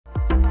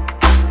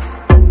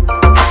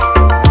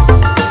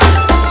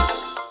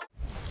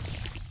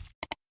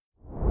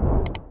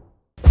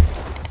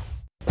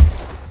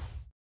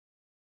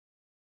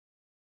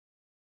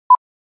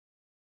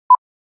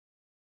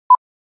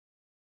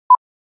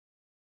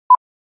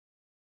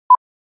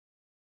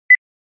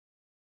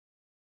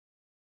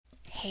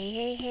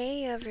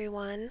Hey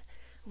everyone.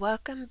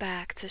 Welcome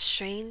back to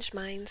Strange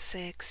Mind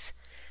 6.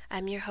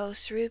 I'm your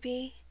host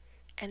Ruby,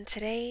 and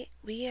today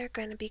we are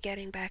going to be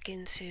getting back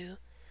into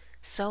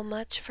So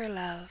Much for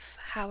Love: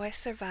 How I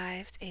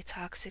Survived a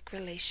Toxic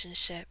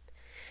Relationship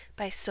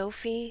by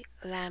Sophie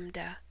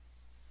Lambda.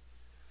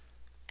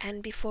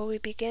 And before we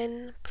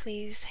begin,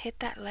 please hit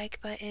that like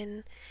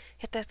button,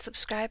 hit that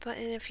subscribe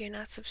button if you're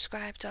not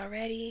subscribed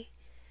already,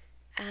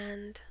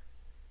 and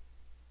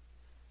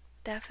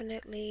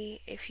definitely,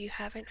 if you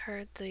haven't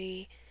heard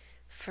the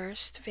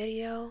first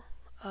video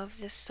of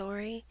this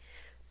story,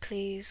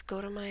 please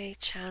go to my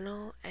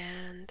channel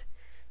and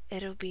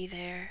it'll be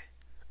there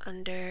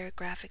under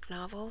graphic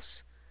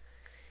novels.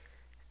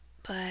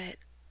 But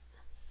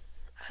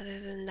other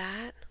than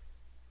that,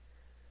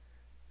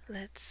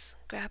 let's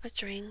grab a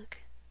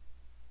drink,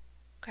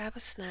 grab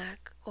a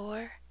snack,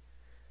 or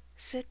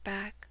sit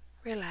back,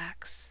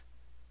 relax,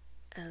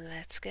 and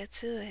let's get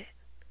to it.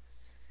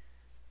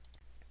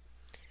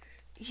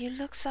 You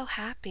look so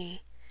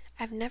happy.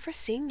 I've never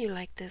seen you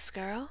like this,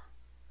 girl.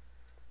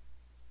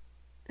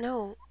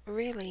 No,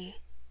 really.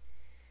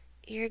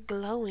 You're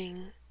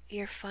glowing.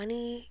 You're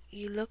funny.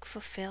 You look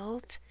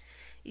fulfilled.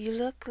 You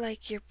look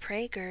like you're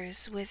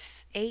Prager's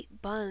with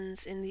 8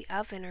 buns in the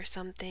oven or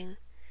something.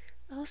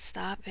 Oh,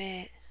 stop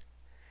it.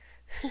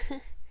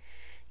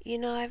 You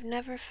know, I've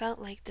never felt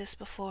like this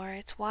before.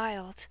 It's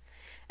wild.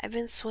 I've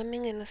been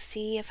swimming in a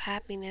sea of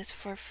happiness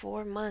for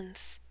 4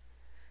 months.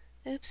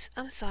 Oops,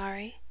 I'm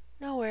sorry.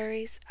 No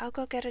worries. I'll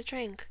go get a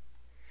drink.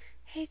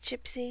 Hey,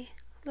 Gypsy.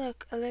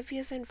 Look,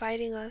 Olivia's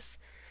inviting us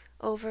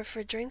over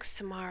for drinks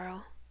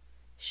tomorrow.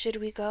 Should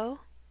we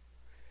go?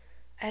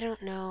 I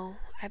don't know.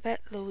 I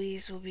bet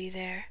Louise will be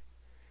there.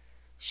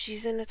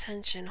 She's an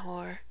attention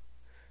whore.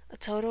 A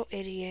total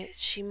idiot.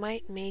 She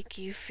might make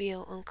you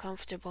feel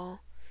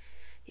uncomfortable.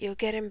 You'll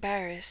get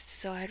embarrassed,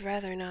 so I'd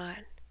rather not.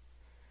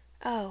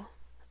 Oh,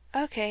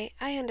 okay,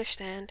 I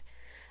understand.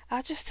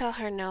 I'll just tell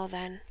her no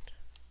then.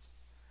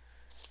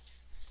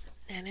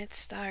 And it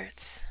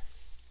starts.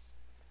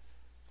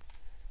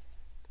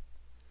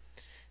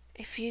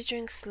 A few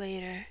drinks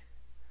later.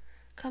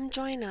 Come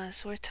join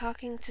us. We're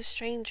talking to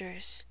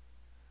strangers.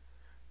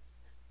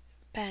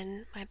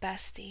 Ben, my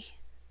bestie.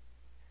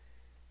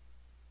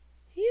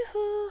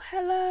 Yoo-hoo!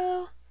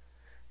 Hello!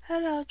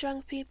 Hello,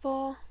 drunk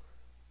people.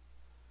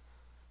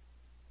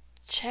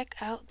 Check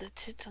out the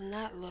tits on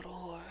that little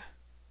whore.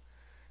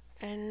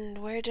 And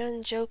we're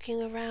done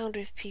joking around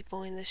with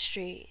people in the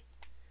street.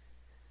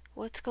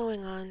 What's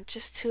going on?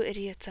 Just 2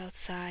 idiots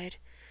outside.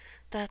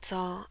 That's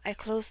all. I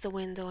closed the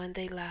window and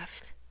they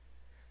left.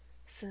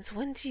 Since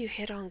when do you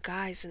hit on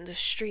guys in the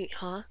street,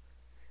 huh?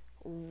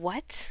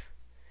 What?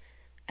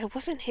 I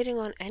wasn't hitting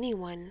on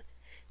anyone.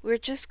 We were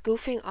just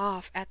goofing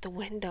off at the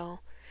window.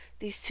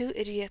 These 2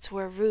 idiots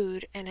were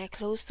rude and I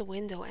closed the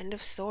window. End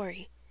of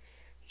story.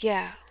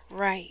 Yeah,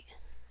 right.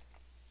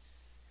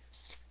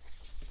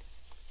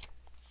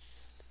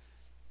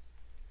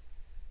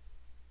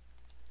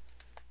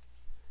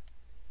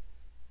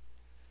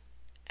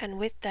 And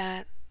with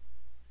that,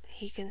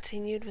 he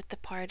continued with the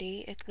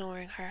party,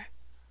 ignoring her.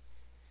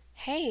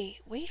 Hey,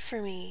 wait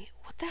for me.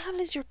 What the hell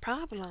is your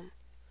problem?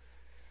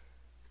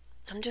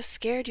 I'm just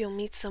scared you'll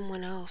meet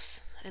someone else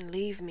and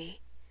leave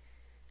me.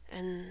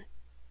 And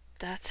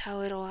that's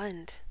how it'll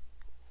end.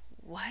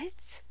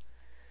 What?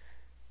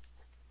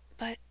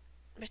 But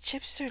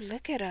Chipster,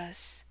 look at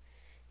us.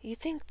 You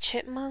think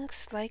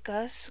chipmunks like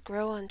us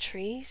grow on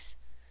trees?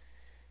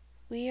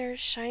 We are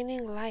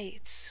shining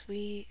lights.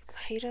 We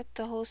light up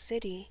the whole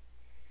city.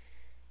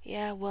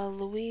 Yeah, well,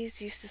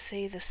 Louise used to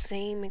say the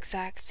same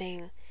exact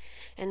thing,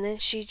 and then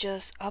she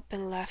just up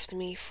and left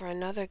me for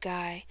another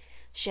guy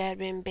she had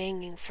been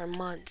banging for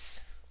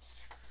months.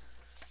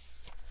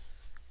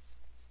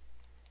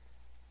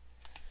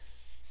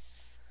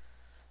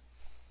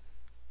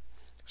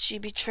 She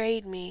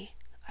betrayed me.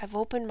 I've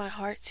opened my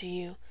heart to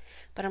you,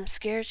 but I'm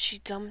scared she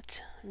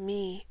dumped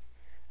me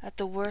at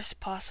the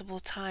worst possible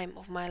time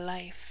of my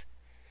life.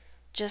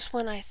 Just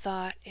when I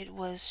thought it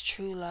was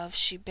true love,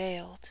 she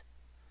bailed.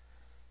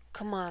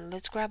 Come on,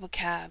 let's grab a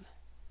cab.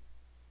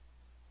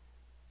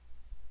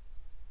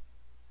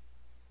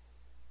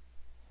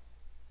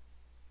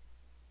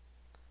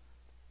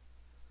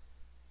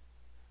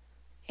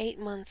 "8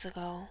 months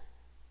ago,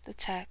 the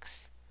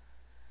text.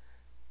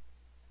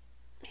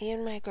 Me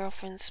and my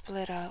girlfriend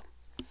split up.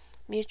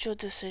 Mutual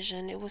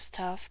decision. It was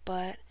tough,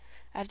 but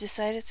I've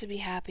decided to be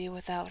happy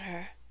without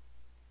her.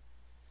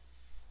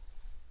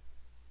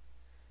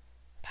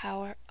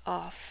 Power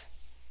off.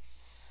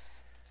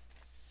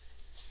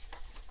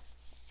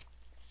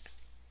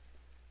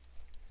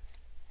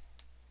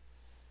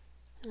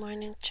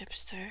 Morning,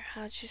 Chipster.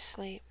 How'd you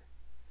sleep?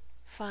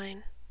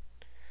 Fine.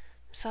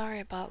 I'm sorry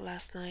about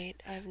last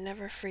night. I've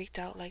never freaked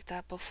out like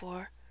that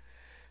before.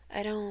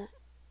 I don't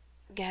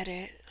get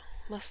it.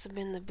 Must have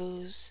been the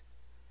booze.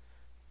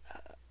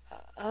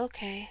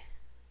 Okay.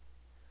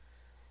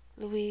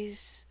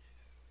 Louise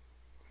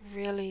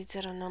really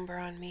did a number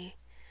on me.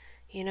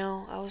 You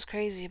know, I was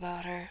crazy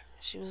about her.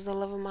 She was the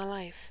love of my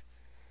life.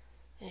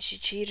 and she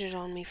cheated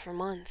on me for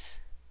months.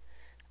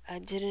 I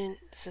didn't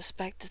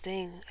suspect a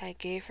thing. I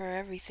gave her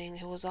everything.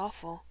 It was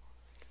awful.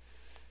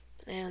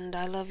 And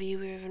I love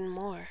you even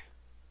more.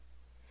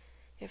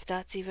 If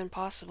that's even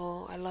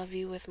possible, I love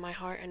you with my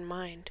heart and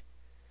mind.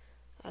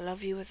 I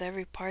love you with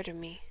every part of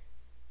me.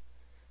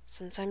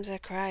 Sometimes I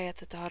cry at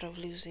the thought of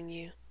losing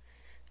you.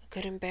 I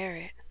couldn't bear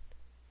it.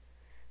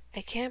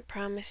 I can't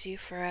promise you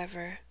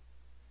forever.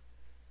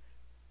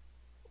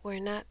 We're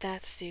not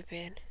that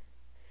stupid.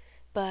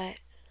 But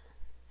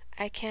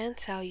I can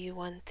tell you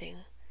one thing.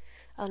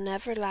 I'll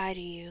never lie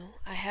to you.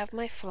 I have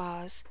my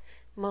flaws,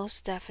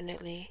 most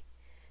definitely,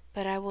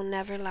 but I will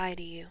never lie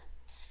to you.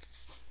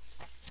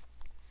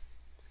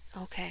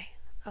 Okay,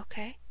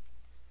 okay?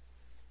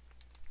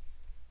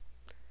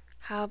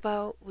 How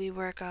about we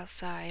work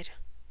outside,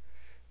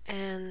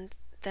 and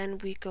then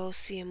we go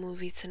see a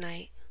movie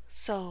tonight?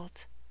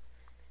 Sold.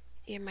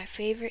 You're my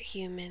favorite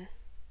human.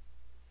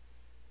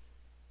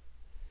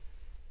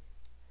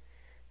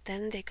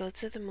 Then they go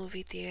to the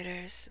movie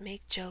theaters,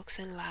 make jokes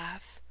and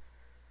laugh.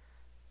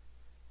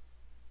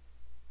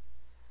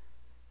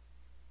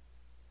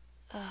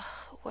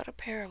 Ugh, what a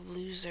pair of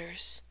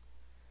losers.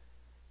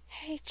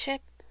 Hey,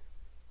 Chip.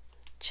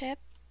 Chip?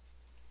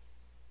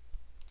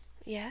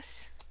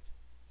 Yes?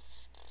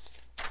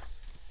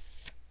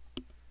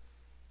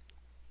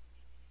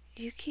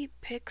 You keep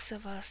pics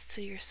of us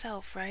to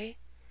yourself, right?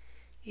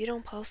 You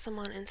don't post them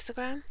on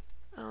Instagram?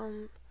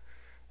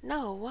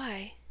 No,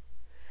 why?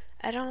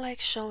 I don't like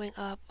showing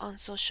up on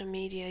social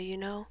media, you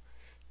know,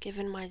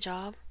 given my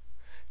job.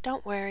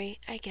 Don't worry,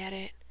 I get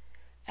it.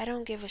 I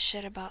don't give a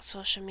shit about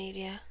social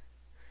media.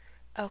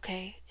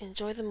 Okay,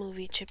 enjoy the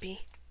movie,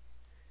 Chippy.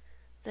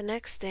 The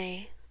next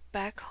day,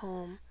 back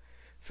home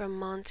from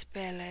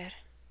Montpelier.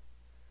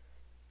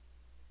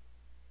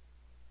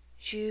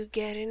 You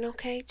getting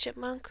okay,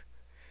 Chipmunk?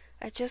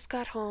 I just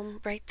got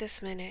home right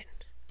this minute.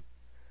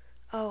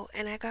 Oh,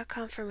 and I got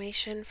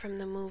confirmation from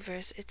the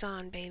movers. It's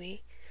on,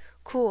 baby.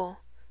 Cool.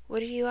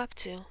 What are you up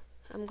to?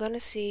 I'm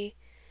gonna see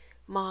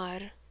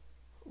Maud,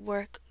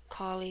 work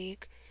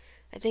colleague.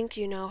 I think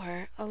you know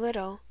her. A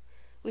little.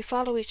 We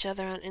follow each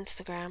other on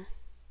Instagram.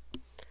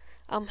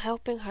 I'm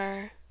helping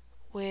her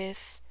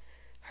with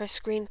her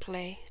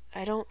screenplay.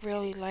 I don't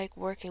really like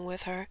working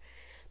with her,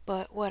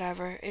 but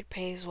whatever, it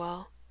pays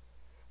well.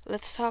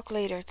 Let's talk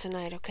later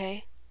tonight,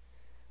 okay?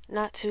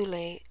 Not too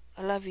late.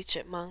 I love you,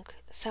 Chipmunk.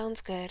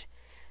 Sounds good.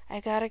 I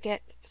gotta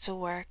get to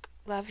work.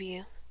 Love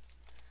you.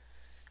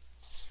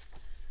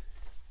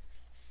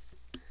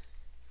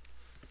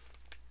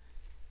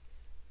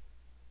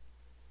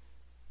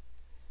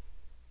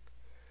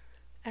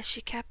 As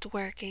she kept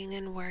working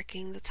and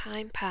working, the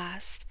time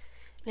passed,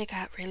 and it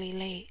got really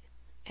late.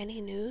 Any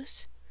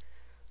news?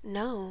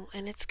 No,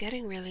 and it's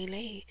getting really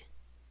late.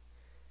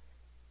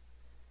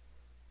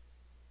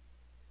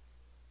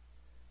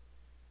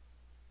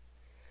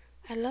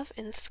 I love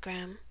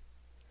Instagram.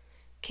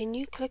 Can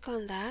you click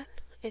on that?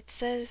 It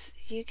says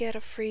you get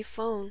a free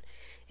phone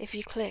if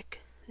you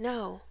click.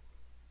 No.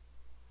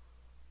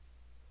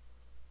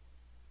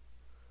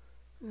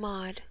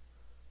 Maud.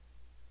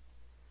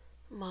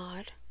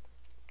 Maud.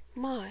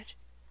 Maud.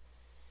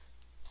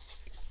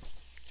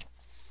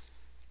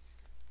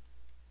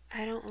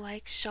 I don't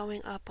like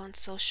showing up on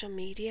social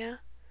media.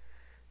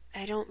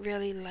 I don't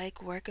really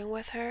like working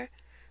with her.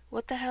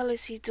 What the hell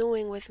is he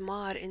doing with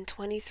Maud in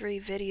 23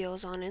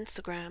 videos on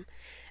Instagram?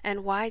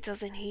 And why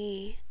doesn't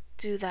he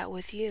do that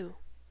with you?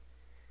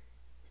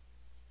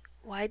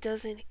 Why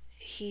doesn't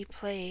he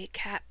play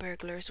cat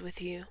burglars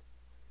with you?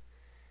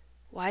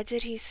 Why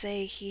did he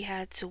say he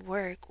had to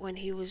work when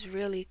he was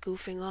really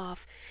goofing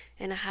off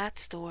in a hat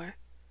store?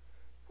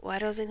 Why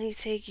doesn't he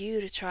take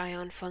you to try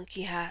on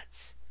funky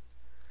hats?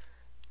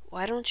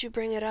 Why don't you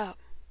bring it up?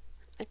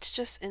 It's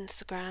just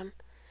Instagram.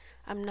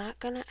 I'm not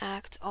gonna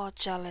act all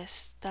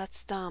jealous.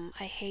 That's dumb.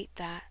 I hate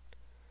that.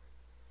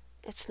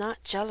 It's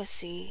not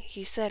jealousy.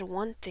 He said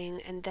one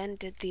thing and then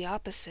did the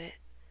opposite.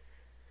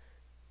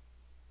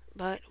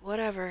 But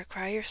whatever,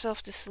 cry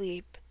yourself to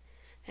sleep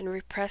and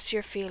repress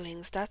your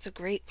feelings. That's a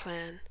great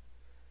plan.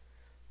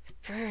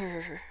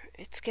 Brr,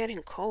 it's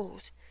getting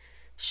cold.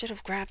 Should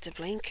have grabbed a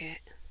blanket.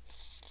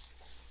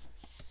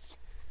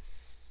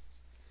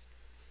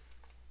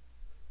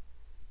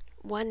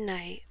 One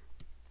night,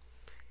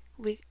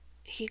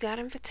 he got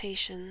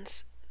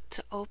invitations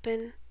to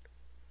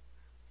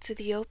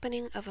the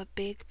opening of a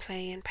big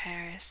play in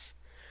Paris.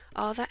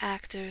 All the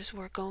actors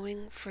were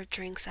going for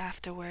drinks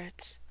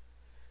afterwards.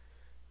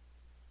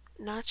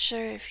 Not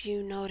sure if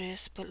you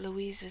noticed, but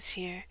Louise is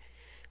here.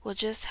 We'll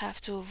just have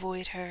to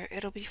avoid her.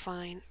 It'll be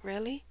fine.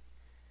 Really?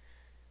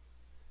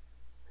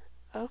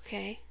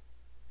 Okay.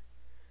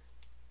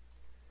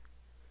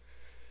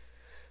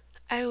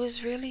 I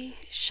was really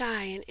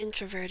shy and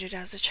introverted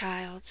as a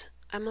child.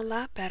 I'm a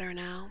lot better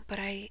now, but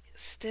I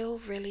still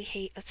really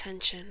hate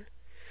attention.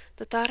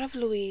 The thought of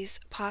Louise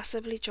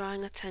possibly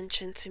drawing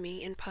attention to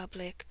me in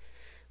public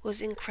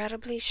was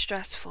incredibly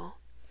stressful.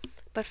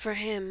 But for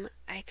him,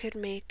 I could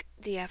make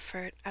the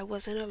effort. I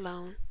wasn't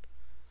alone.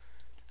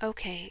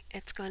 Okay,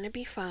 it's gonna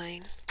be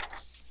fine.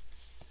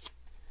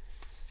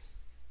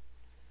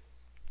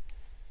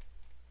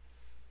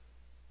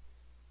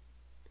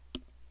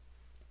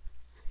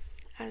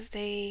 as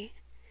they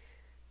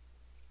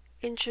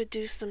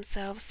introduce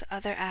themselves to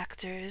other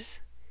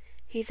actors,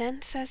 he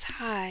then says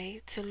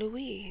hi to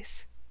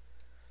Louise.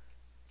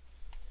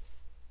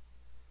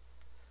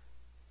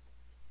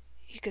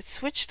 You could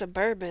switch to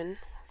bourbon,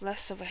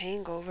 less of a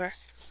hangover.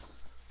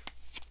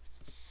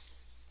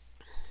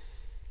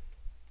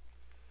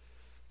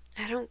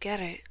 I don't get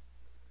it.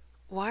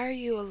 Why are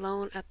you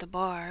alone at the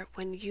bar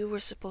when you were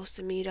supposed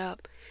to meet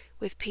up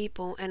with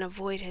people and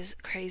avoid his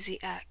crazy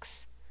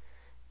ex?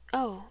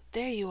 Oh,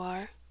 there you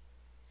are.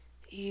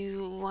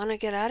 You want to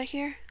get out of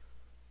here?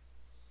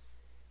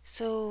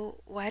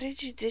 So, why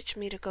did you ditch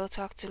me to go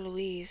talk to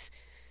Louise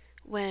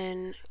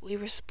when we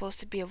were supposed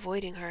to be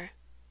avoiding her?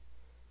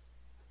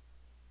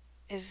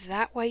 Is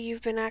that why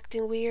you've been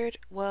acting weird?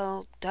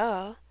 Well,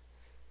 duh.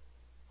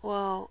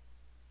 Well,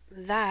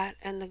 that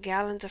and the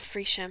gallons of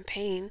free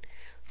champagne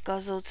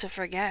guzzled to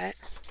forget.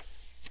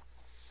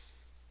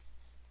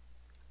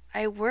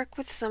 I work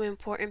with some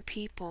important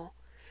people,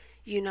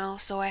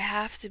 so I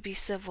have to be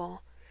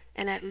civil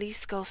and at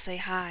least go say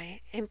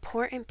hi.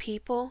 Important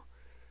people?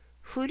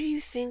 Who do you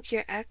think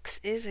your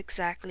ex is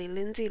exactly,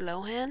 Lindsay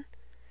Lohan?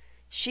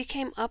 She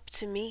came up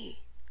to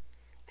me.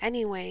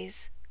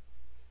 Anyways,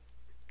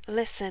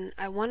 listen,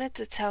 I wanted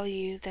to tell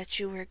you that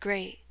you were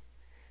great.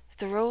 If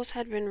the roles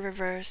had been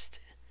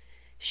reversed,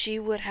 she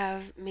would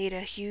have made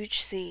a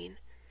huge scene.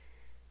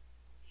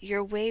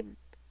 You're way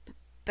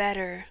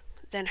better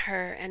than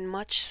her and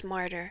much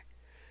smarter.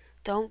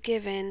 Don't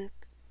give in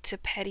to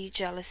petty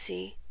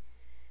jealousy.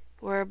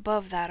 We're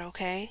above that,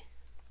 okay?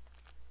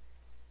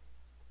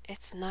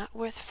 It's not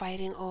worth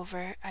fighting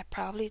over. I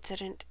probably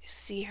didn't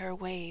see her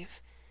wave.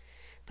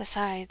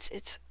 Besides,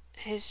 it's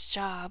his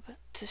job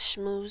to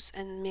schmooze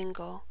and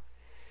mingle.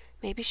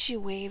 Maybe she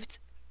waved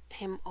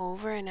him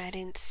over and I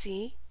didn't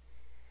see,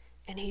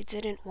 and he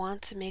didn't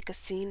want to make a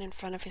scene in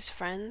front of his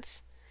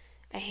friends.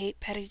 I hate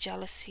petty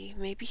jealousy.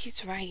 Maybe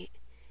he's right.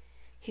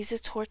 He's a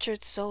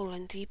tortured soul,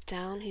 and deep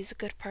down, he's a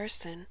good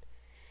person.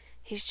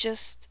 He's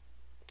just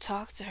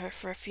talked to her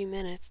for a few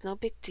minutes. No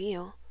big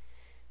deal.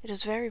 It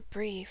was very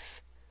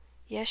brief.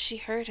 Yes, she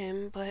hurt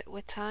him, but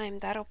with time,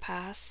 that'll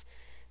pass.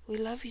 We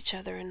love each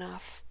other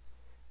enough.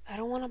 I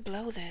don't want to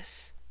blow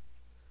this.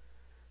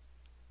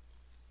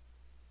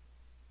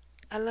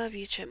 I love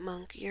you,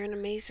 Chipmunk. You're an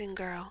amazing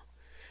girl.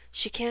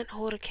 She can't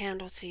hold a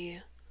candle to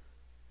you.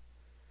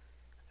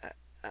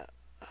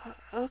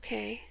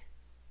 Okay.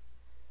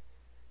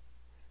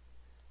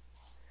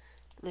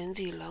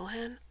 Lindsay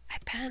Lohan? I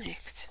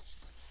panicked.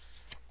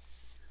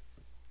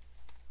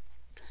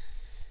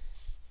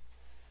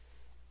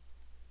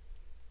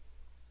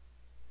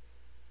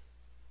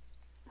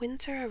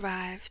 Winter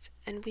arrived,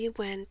 and we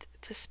went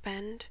to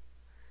spend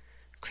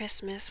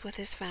Christmas with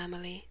his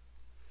family.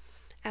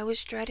 I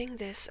was dreading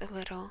this a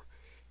little.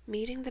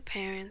 Meeting the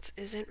parents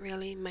isn't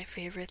really my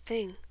favorite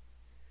thing.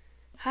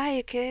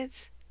 Hiya,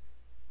 kids.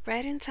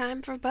 Right in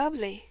time for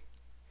bubbly.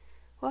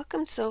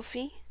 Welcome,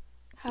 Sophie.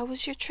 How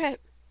was your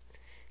trip?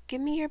 Give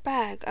me your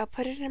bag. I'll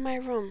put it in my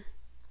room.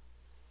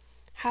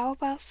 How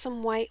about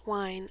some white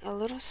wine, a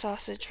little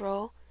sausage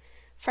roll,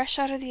 fresh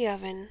out of the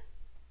oven?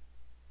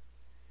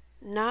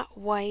 Not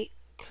white,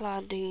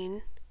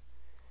 Claudine.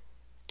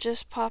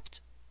 Just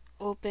popped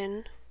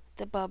open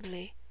the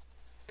bubbly.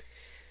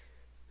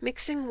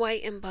 Mixing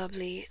white and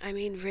bubbly, I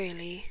mean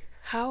really.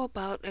 How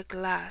about a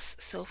glass,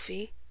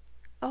 Sophie?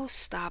 Oh,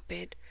 stop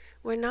it.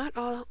 We're not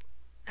all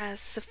as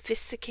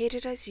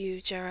sophisticated as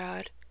you,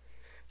 Gerard.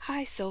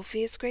 Hi,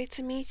 Sophie. It's great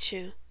to meet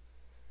you.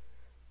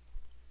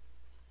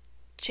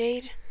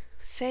 Jade,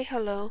 say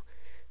hello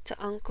to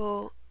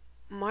Uncle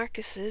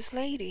Marcus's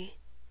lady.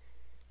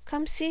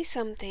 Come see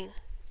something.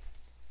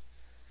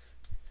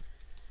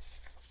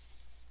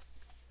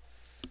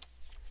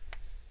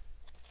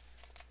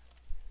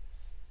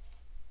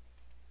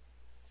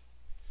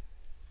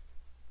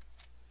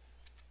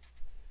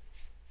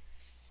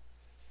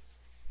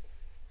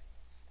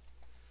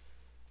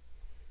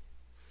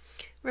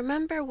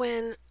 Remember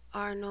when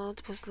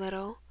Arnold was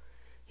little?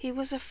 He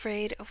was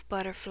afraid of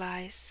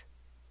butterflies.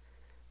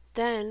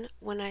 Then,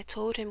 when I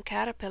told him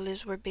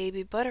caterpillars were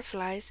baby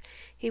butterflies,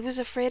 he was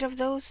afraid of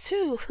those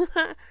too.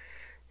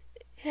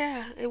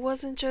 Yeah, it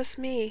wasn't just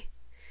me.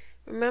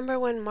 Remember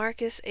when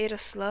Marcus ate a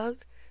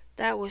slug?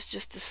 That was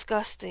just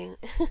disgusting.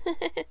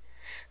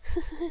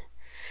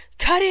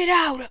 Cut it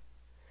out!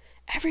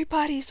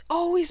 Everybody's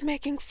always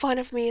making fun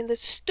of me in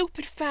this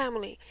stupid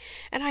family,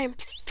 and I am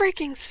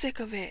freaking sick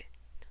of it.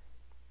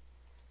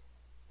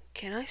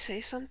 Can I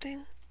say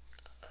something?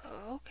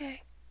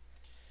 Okay.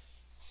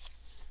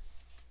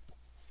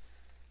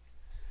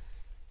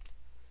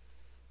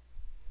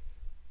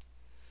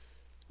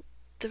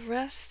 The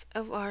rest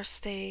of our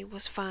stay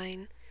was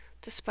fine.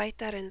 Despite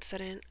that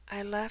incident,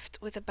 I left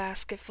with a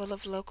basket full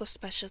of local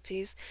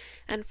specialties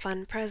and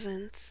fun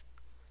presents.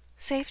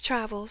 Safe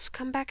travels.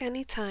 Come back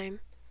anytime.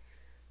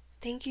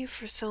 Thank you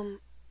so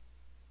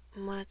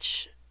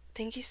much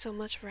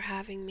for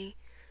having me,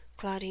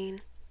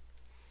 Claudine.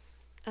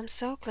 I'm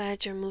so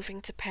glad you're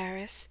moving to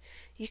Paris.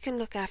 You can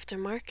look after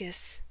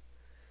Marcus.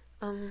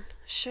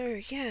 Sure,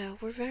 yeah,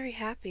 we're very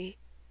happy.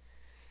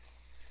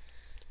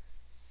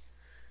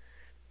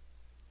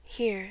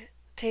 Here,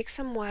 take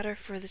some water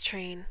for the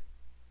train.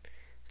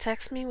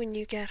 Text me when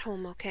you get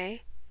home,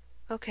 okay?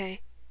 Okay.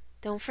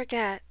 Don't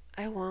forget,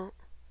 I won't.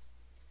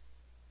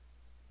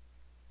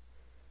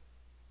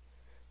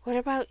 What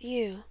about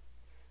you?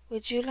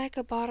 Would you like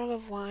a bottle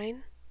of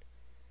wine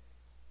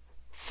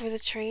for the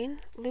train,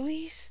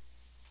 Louise?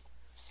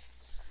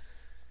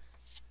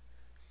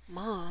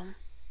 Mom?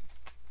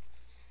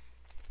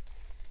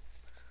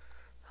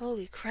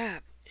 Holy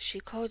crap, she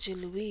called you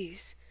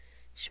Louise.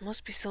 She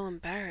must be so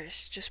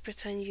embarrassed. Just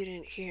pretend you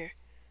didn't hear.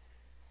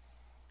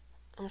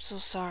 I'm so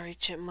sorry,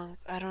 Chipmunk.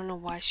 I don't know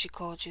why she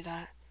called you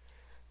that.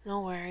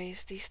 No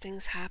worries, these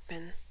things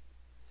happen.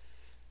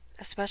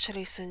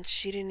 Especially since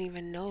she didn't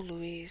even know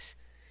Louise.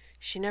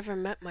 She never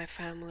met my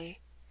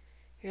family.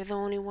 You're the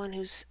only one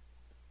who's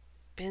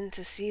been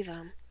to see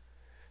them.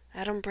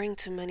 I don't bring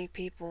too many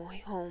people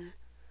home.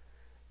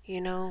 You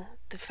know,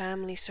 the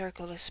family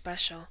circle is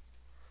special.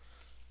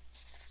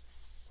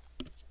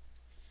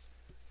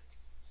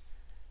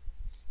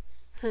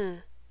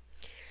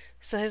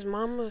 So his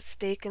mom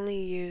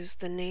mistakenly used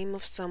the name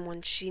of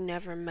someone she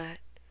never met.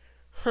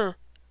 Huh.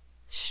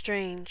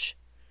 Strange.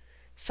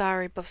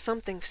 Sorry, but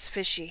something's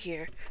fishy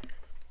here.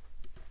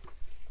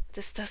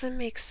 This doesn't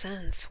make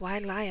sense. Why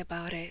lie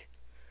about it?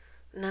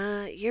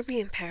 Nah, you're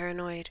being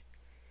paranoid.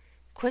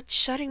 Quit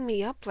shutting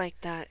me up like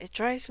that. It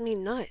drives me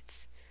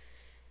nuts.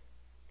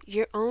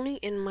 You're only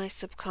in my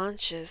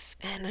subconscious,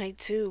 and I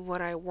do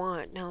what I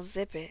want. Now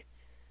zip it.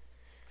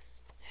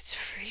 It's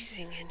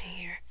freezing in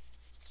here.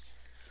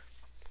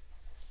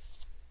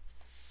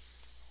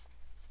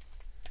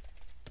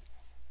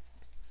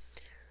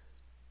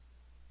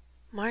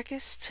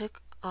 Marcus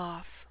took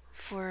off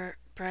for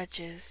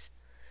Bruges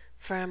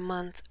for a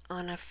month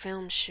on a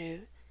film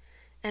shoot,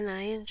 and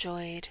I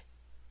joined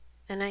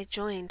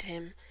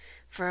him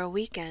for a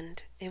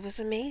weekend. It was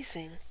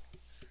amazing.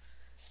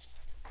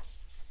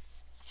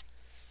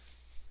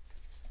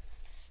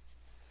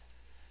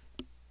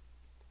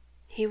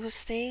 He was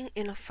staying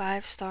in a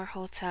 5-star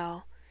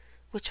hotel,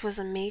 which was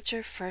a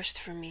major first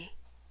for me.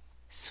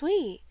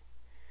 Sweet.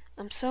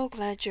 I'm so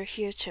glad you're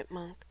here,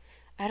 Chipmunk.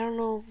 I don't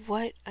know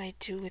what I'd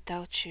do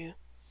without you.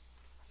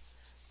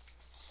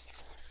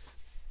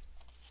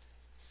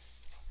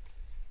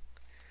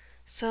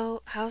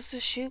 So, how's the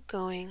shoot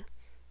going?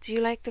 Do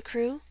you like the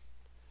crew?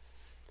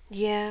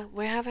 Yeah,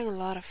 we're having a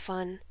lot of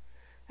fun.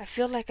 I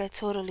feel like I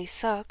totally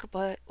suck,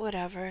 but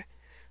whatever.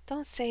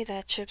 Don't say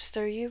that,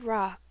 Chipster, you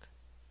rock.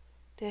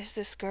 There's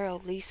this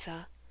girl,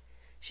 Lisa.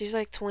 She's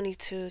like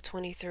 22,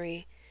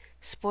 23.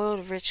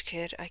 Spoiled rich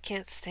kid. I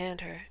can't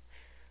stand her.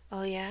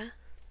 Oh yeah?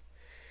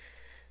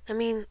 I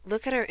mean,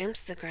 look at her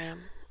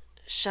Instagram.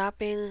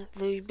 Shopping,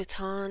 Louis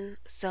Vuitton,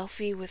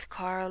 selfie with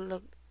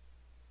Karl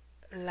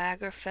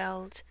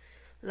Lagerfeld,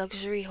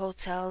 luxury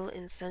hotel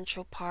in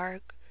Central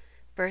Park,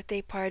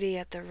 birthday party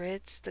at the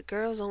Ritz. The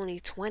girl's only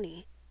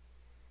 20.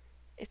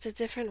 It's a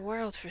different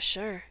world for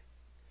sure.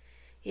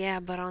 Yeah,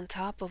 but on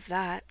top of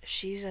that,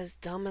 she's as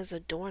dumb as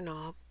a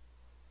doorknob.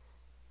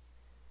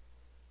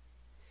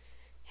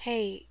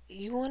 Hey,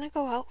 you wanna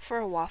go out for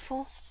a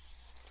waffle?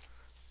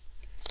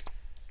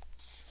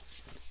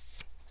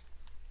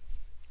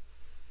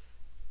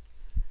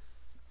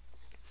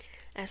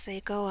 As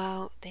they go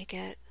out, they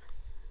get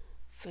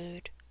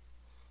food.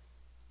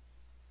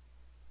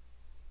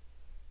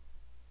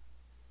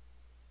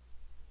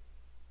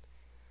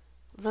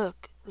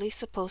 Look,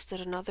 Lisa posted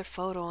another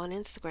photo on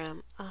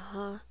Instagram.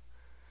 Uh-huh.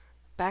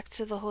 Back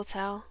to the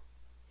hotel?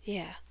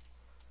 Yeah.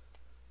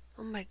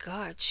 Oh my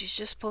god, she's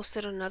just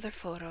posted another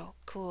photo.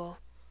 Cool.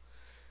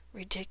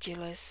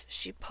 Ridiculous.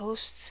 She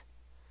posts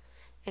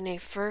in a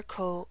fur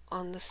coat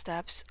on the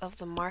steps of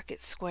the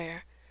market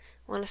square.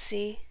 Wanna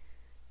see?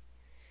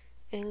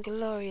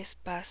 Inglourious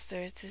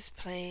Bastards is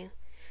playing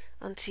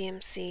on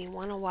TMC.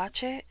 Wanna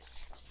watch it?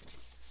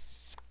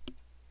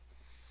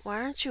 Why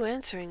aren't you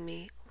answering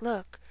me?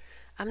 Look,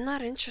 I'm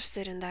not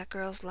interested in that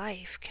girl's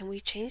life. Can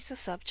we change the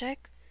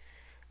subject?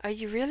 Are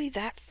you really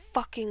that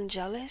fucking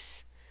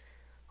jealous?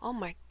 Oh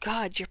my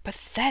god, you're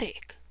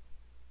pathetic.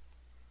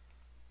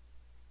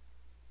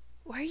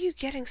 Why are you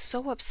getting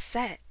so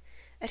upset?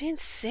 I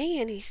didn't say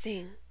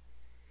anything.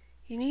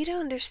 You need to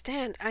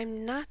understand,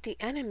 I'm not the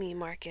enemy,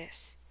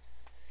 Marcus.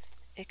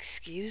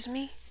 Excuse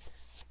me?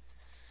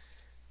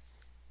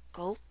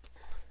 Gulp.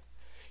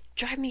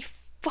 Drive me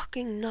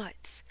fucking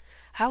nuts.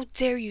 How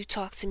dare you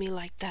talk to me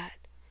like that?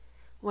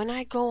 When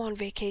I go on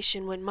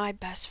vacation with my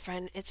best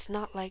friend, it's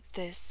not like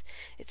this.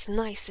 It's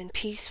nice and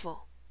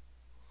peaceful.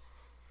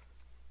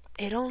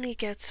 It only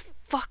gets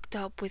fucked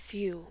up with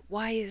you.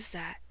 Why is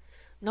that?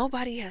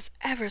 Nobody has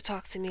ever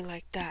talked to me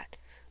like that.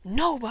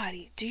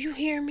 Nobody! Do you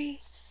hear me?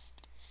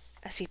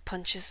 As he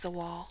punches the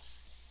wall.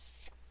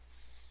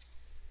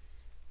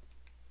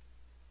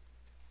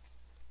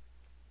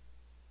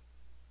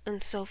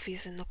 And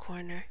Sophie's in the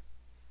corner.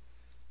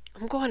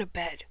 I'm going to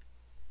bed.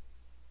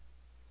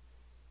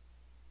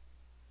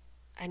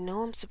 I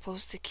know I'm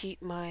supposed to keep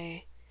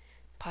my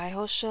pie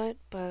hole shut,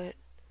 but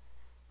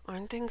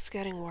aren't things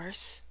getting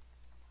worse?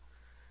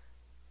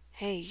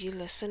 Hey, you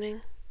listening?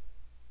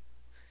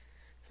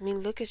 I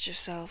mean, look at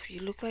yourself. You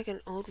look like an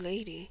old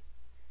lady.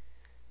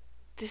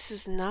 This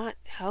is not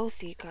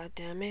healthy,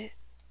 goddammit.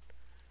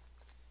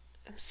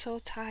 I'm so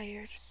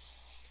tired.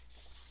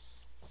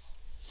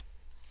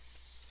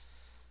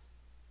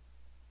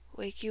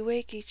 Wakey,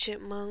 wakey,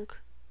 chipmunk.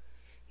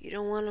 You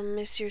don't want to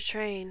miss your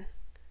train.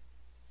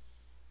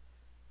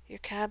 Your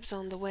cab's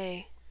on the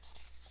way.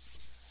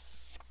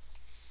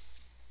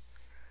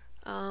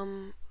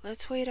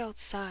 Let's wait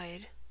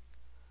outside.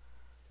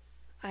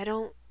 I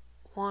don't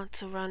want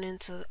to run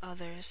into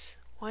others.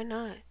 Why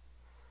not?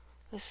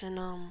 Listen,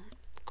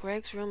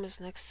 Greg's room is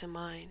next to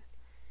mine.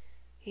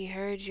 He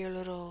heard your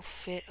little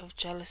fit of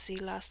jealousy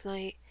last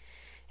night,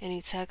 and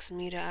he texted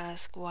me to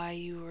ask why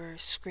you were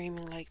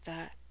screaming like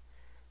that.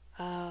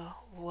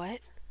 What?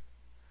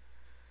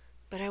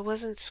 But I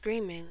wasn't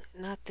screaming.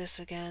 Not this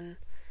again.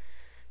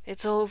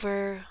 It's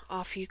over.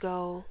 Off you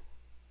go.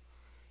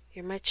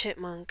 You're my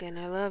chipmunk, and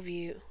I love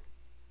you.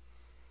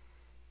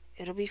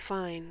 It'll be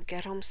fine.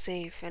 Get home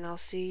safe, and I'll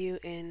see you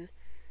in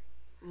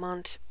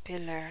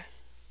Montpelier.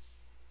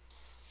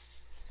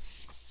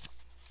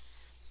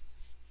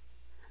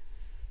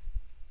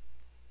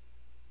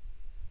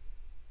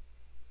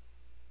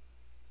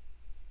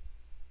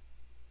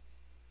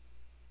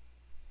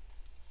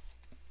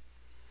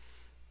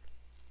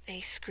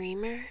 A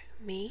screamer?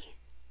 Me?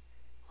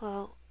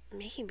 Well,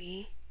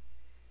 maybe.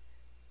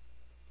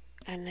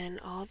 And then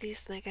all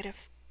these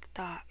negative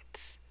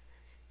thoughts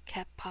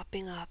kept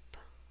popping up.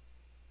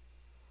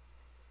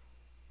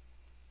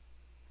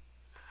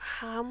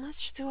 How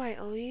much do I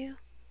owe you?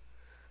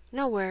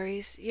 No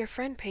worries, your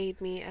friend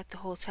paid me at the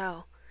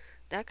hotel.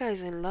 That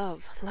guy's in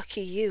love.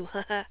 Lucky you,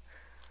 haha.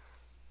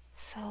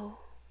 So,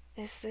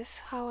 is this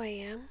how I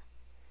am?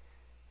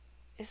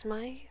 Is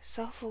my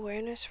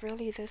self-awareness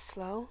really this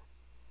low?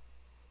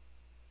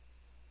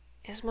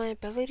 Is my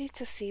ability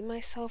to see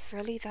myself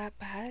really that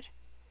bad?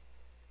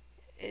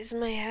 Is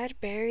my head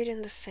buried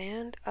in the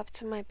sand up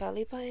to my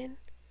belly button?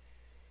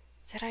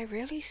 Did I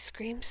really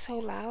scream so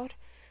loud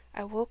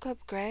I woke up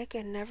Greg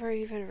and never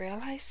even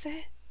realized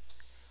it?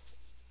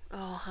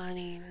 Oh,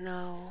 honey,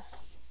 no.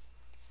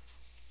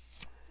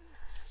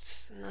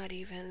 It's not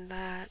even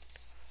that.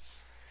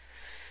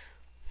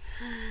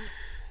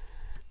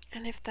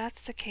 And if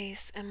that's the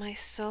case, am I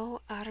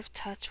so out of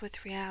touch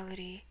with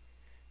reality?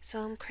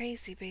 So I'm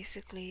crazy,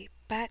 basically.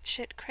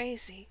 Batshit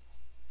crazy.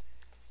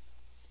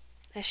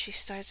 As she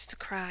starts to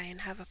cry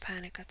and have a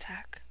panic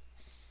attack.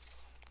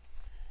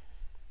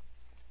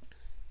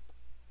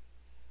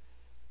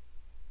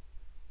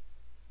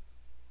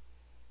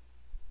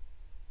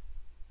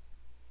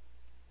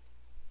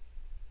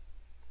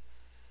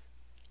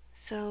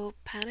 So,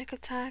 panic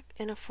attack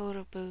in a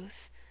photo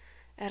booth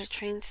at a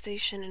train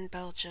station in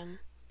Belgium.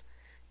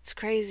 It's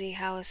crazy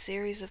how a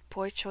series of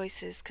poor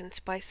choices can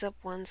spice up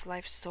one's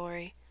life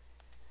story.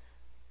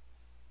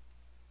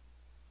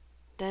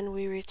 Then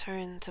we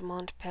return to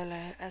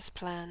Montpellier as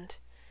planned.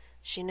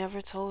 She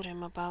never told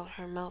him about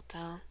her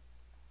meltdown.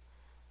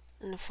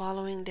 In the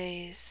following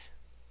days,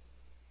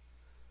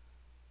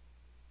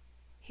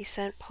 he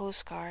sent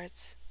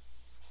postcards.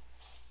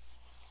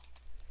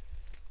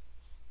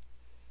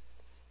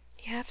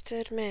 You have to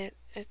admit,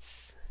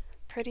 it's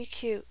pretty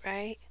cute,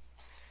 right?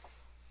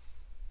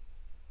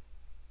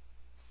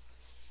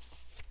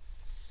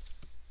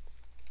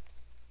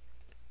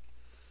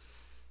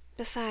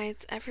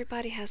 Besides,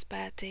 everybody has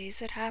bad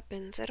days. It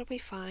happens. It'll be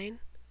fine.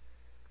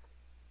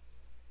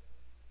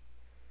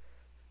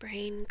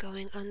 Brain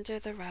going under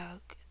the rug.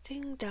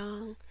 Ding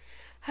dong.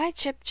 Hi,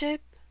 Chip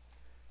Chip.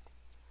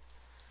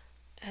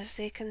 As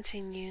they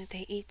continue,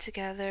 they eat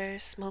together,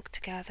 smoke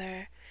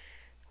together,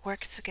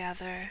 work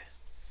together.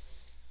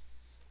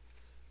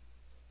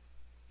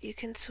 You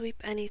can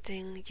sweep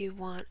anything you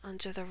want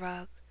under the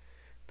rug,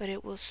 but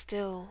it will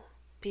still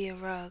be a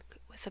rug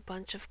with a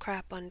bunch of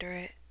crap under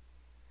it.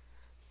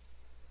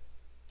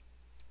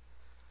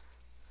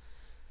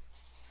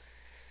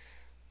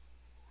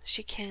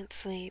 She can't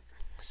sleep,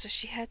 so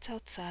she heads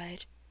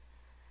outside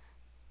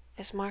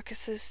as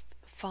Marcus's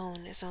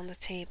phone is on the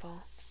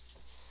table.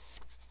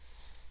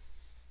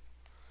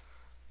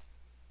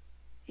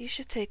 You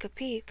should take a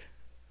peek.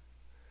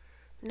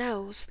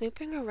 No,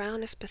 snooping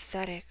around is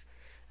pathetic.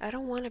 I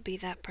don't want to be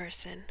that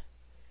person.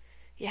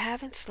 You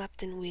haven't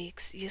slept in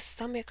weeks, your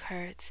stomach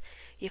hurts,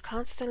 you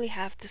constantly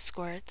have the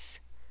squirts.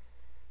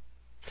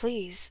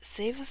 Please,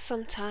 save us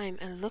some time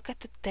and look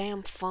at the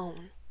damn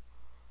phone.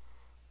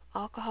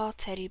 Alcohol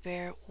teddy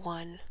bear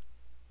 1.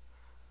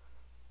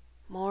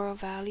 Moral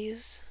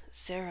values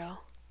 0.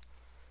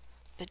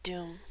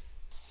 Badoom.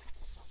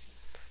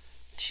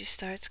 She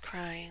starts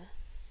crying.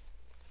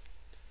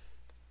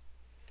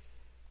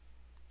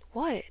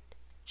 What?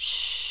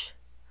 Shh.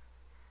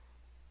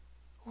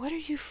 What, are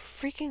you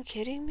freaking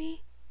kidding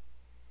me?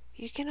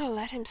 You gonna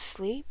let him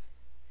sleep?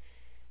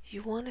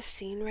 You want a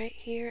scene right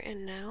here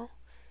and now?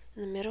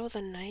 In the middle of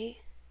the night?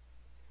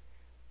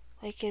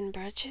 Like in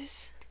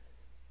Bruges?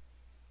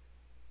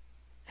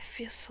 I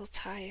feel so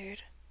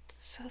tired.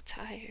 So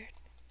tired.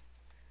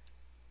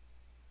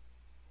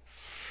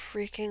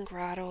 Freaking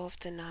grotto of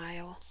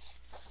denial.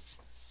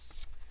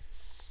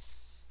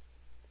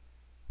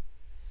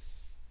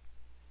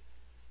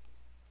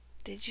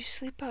 Did you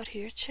sleep out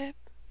here, Chip?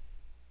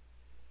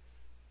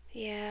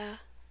 Yeah,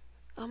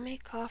 I'll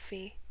make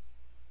coffee.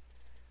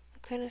 I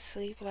couldn't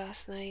sleep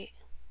last night.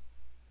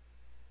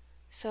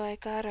 So I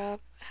got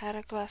up, had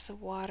a glass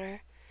of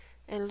water,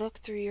 and looked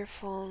through your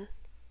phone.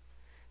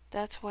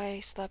 That's why I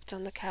slept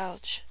on the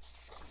couch.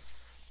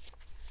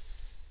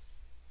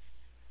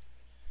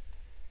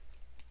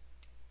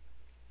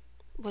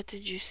 What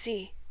did you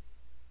see?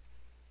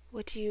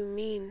 What do you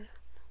mean?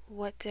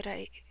 What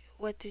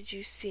did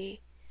you see?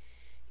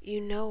 You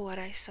know what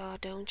I saw,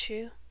 don't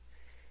you?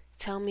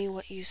 Tell me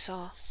what you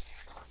saw.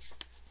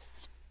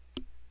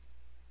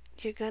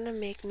 You're gonna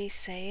make me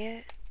say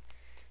it?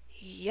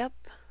 Yup.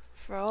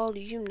 For all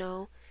you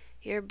know,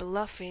 you're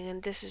bluffing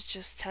and this is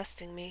just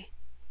testing me.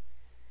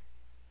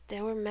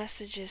 There were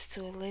messages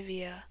to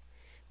Olivia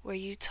where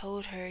you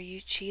told her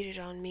you cheated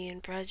on me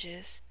and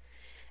Bridges,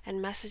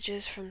 and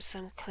messages from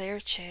some Claire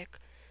chick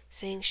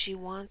saying she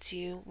wants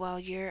you while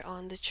you're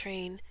on the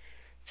train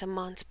to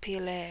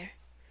Montpelier,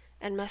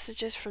 and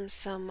messages from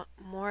some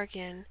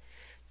Morgan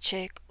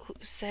chick who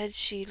said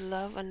she'd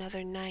love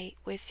another night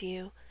with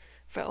you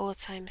for old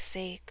time's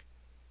sake.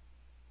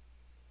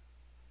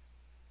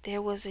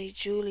 There was a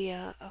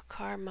Julia, a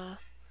Karma,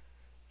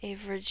 a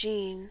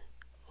Virgin.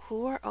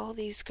 Who are all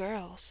these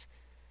girls?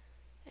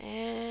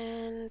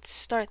 And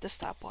start the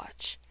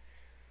stopwatch.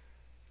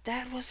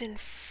 That was in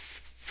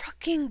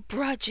fucking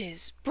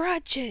Bridges.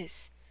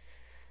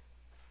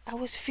 I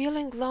was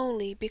feeling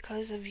lonely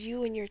because of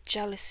you and your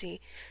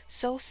jealousy.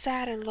 So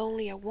sad and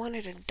lonely I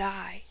wanted to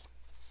die.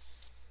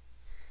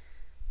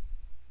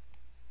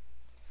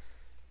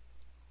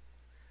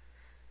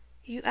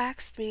 You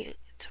asked me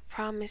to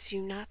promise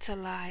you not to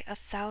lie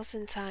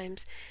 1,000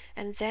 times,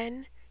 and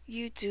then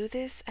you do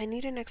this? I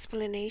need an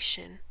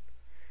explanation.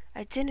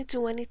 I didn't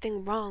do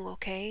anything wrong,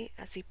 okay?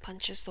 As he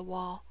punches the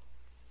wall.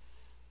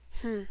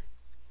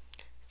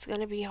 It's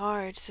gonna be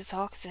hard to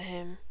talk to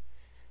him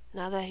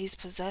now that he's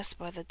possessed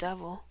by the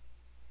devil.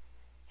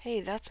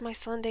 Hey, that's my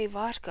Sunday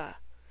vodka.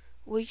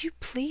 Will you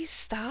please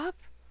stop?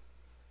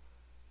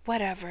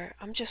 Whatever,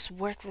 I'm just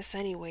worthless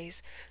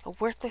anyways. A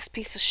worthless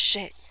piece of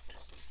shit.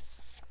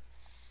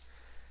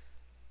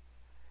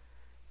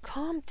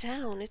 Calm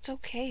down, it's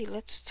okay,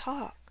 let's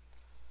talk.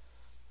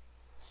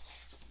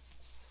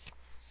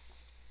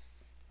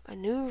 A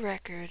new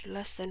record,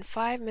 less than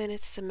 5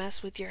 minutes to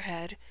mess with your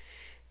head.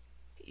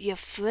 You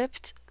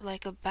flipped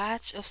like a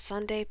batch of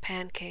Sunday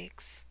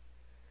pancakes.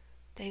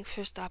 Thanks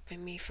for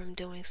stopping me from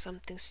doing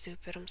something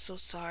stupid. I'm so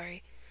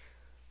sorry.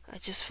 I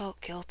just felt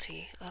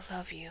guilty. I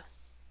love you.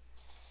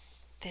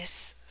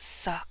 This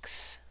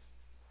sucks.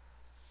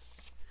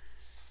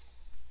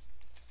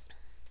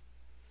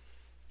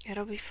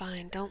 It'll be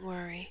fine, don't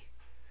worry.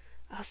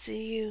 I'll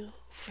see you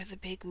for the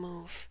big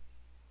move.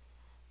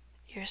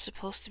 You're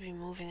supposed to be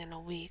moving in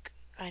a week,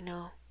 I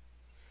know.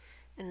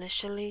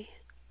 Initially,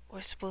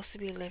 we're supposed to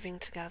be living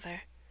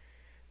together,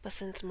 but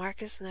since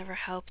Marcus never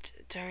helped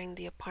during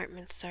the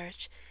apartment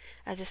search,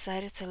 I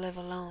decided to live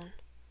alone,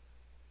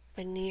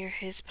 but near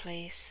his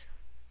place.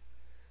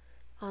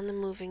 On the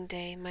moving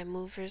day, my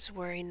movers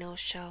were a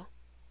no-show,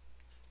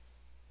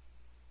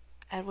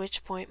 at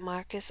which point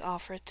Marcus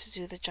offered to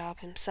do the job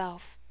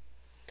himself,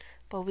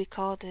 but we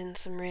called in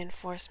some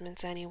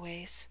reinforcements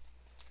anyways.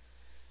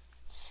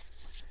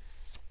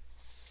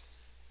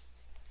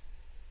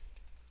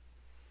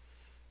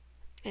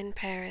 In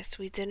Paris,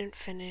 we didn't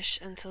finish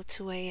until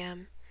 2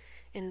 a.m.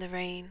 in the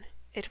rain.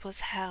 It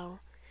was hell,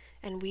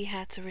 and we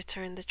had to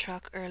return the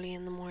truck early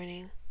in the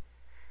morning.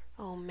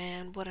 Oh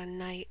man, what a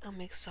night.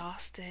 I'm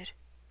exhausted.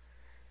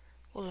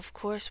 Well, of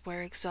course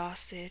we're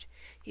exhausted.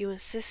 You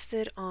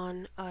insisted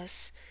on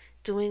us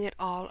doing it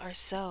all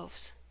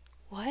ourselves.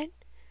 What?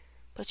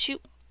 But you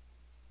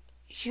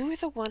were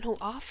the one who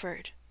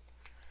offered.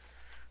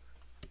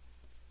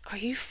 Are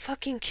you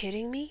fucking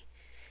kidding me?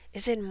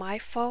 Is it my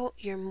fault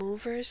your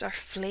movers are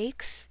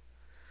flakes?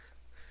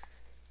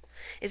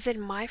 Is it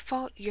my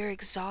fault you're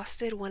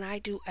exhausted when I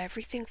do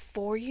everything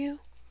for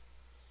you?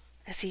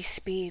 As he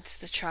speeds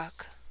the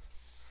truck.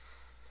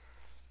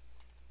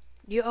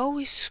 You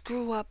always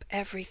screw up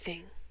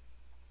everything.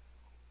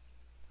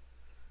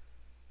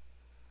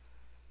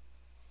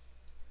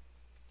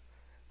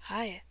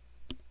 Hi.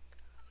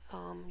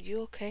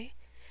 You okay?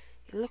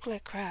 You look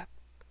like crap.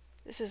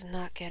 This is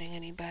not getting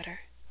any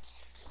better.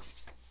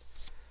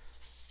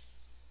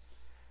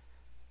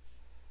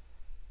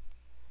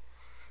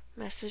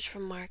 Message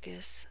from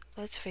Marcus.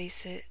 Let's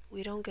face it,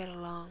 we don't get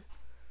along.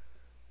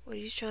 What are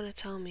you trying to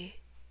tell me?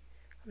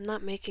 I'm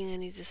not making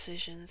any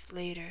decisions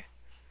later.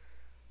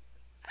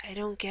 I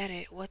don't get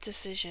it. What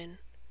decision?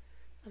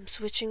 I'm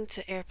switching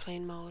to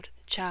airplane mode.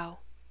 Ciao.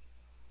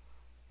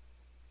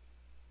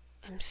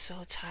 I'm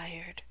so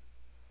tired.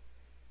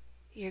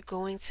 You're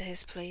going to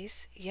his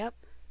place? Yep.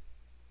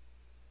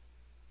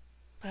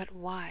 But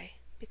why?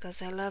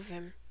 Because I love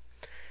him.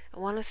 I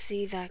want to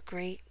see that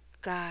great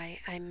guy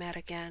I met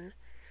again.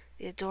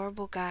 The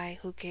adorable guy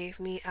who gave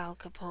me Al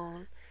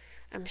Capone.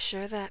 I'm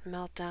sure that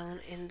meltdown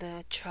in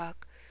the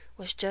truck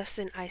was just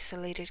an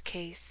isolated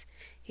case.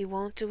 He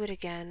won't do it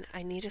again.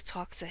 I need to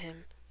talk to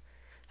him.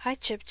 Hi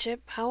Chip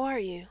Chip, how are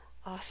you?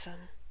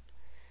 Awesome.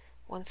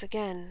 Once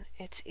again,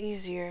 it's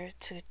easier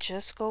to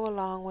just go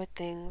along with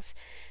things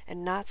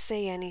and not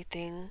say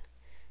anything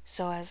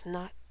so as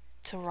not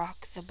to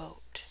rock the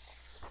boat.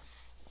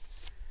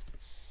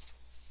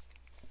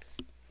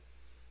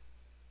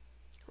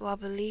 While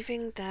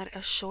believing that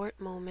a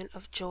short moment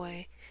of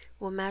joy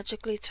will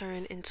magically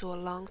turn into a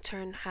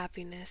long-term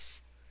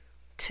happiness.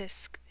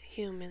 Tisk,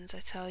 humans, I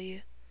tell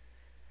you.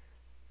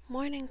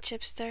 Morning,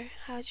 Chipster.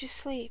 How'd you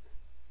sleep?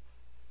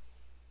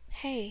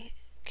 Hey,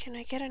 can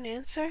I get an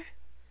answer?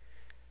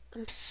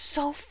 I'm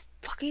so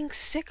fucking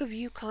sick of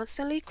you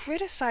constantly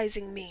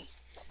criticizing me.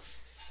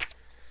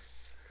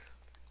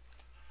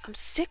 I'm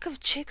sick of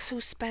chicks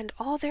who spend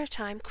all their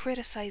time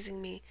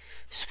criticizing me.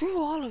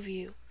 Screw all of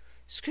you.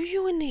 Screw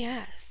you in the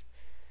ass.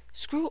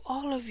 Screw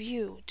all of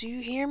you. Do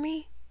you hear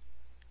me?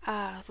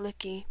 Ah,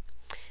 looky.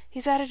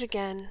 He's at it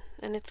again,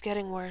 and it's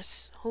getting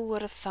worse. Who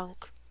would have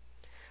thunk?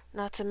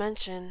 Not to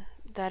mention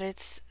that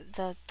it's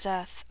the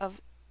death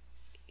of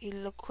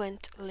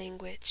eloquent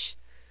language.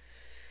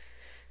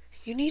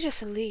 You need us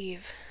to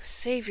leave.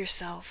 Save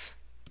yourself.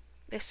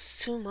 This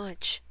is too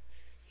much.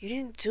 You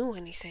didn't do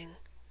anything.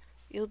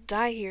 You'll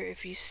die here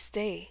if you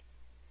stay.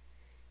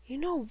 You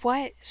know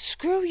what?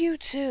 Screw you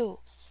too.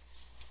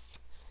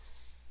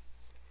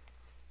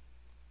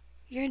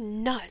 You're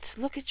nuts.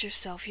 Look at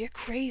yourself. You're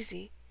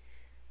crazy.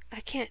 I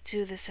can't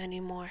do this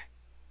anymore.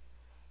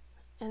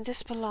 And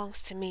this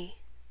belongs to me.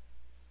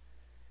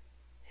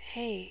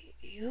 Hey,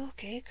 you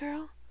okay,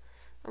 girl?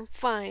 I'm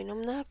fine.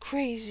 I'm not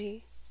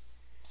crazy.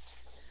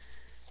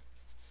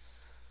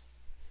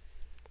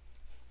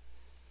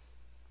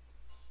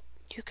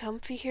 You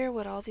comfy here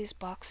with all these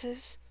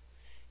boxes?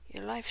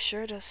 Your life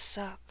sure does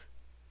suck.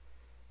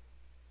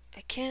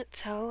 I can't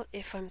tell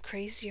if I'm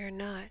crazy or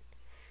not.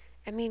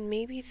 I mean,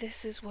 maybe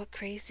this is what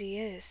crazy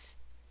is.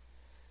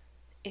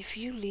 If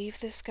you leave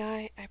this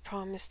guy, I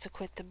promise to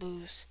quit the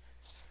booze.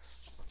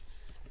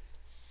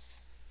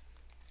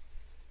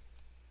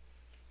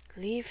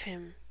 Leave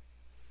him.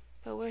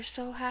 But we're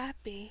so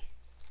happy.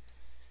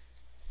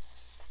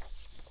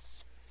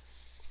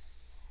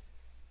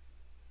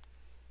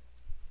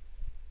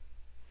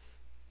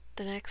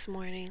 The next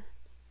morning,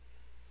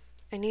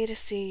 I need to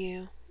see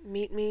you.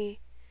 Meet me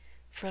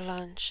for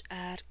lunch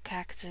at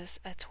Cactus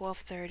at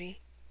 12:30.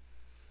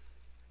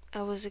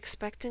 I was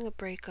expecting a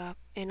breakup,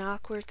 an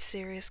awkward,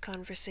 serious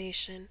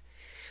conversation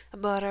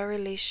about our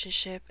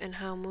relationship and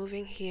how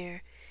moving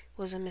here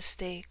was a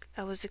mistake.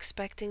 I was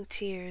expecting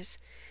tears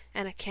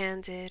and a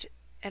candid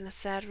and a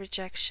sad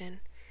rejection.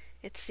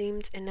 It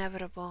seemed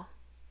inevitable.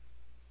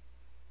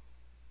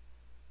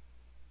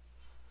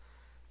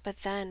 But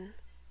then,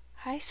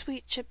 hi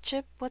sweet Chip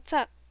Chip, what's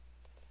up?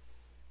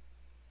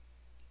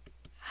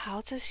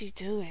 How does he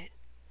do it?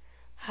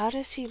 How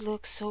does he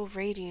look so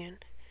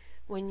radiant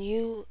when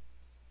you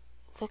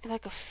look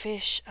like a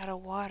fish out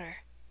of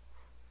water?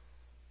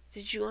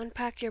 Did you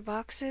unpack your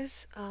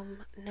boxes?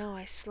 No,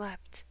 I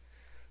slept.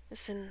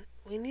 Listen,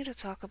 we need to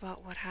talk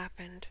about what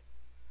happened.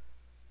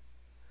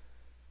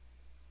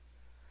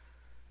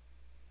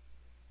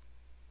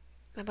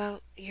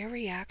 About your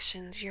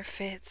reactions, your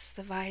fits,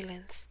 the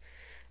violence.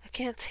 I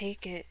can't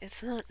take it.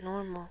 It's not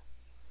normal.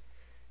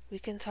 We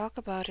can talk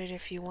about it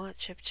if you want,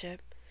 Chip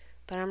Chip,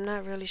 but I'm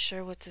not really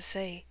sure what to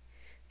say.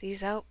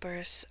 These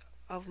outbursts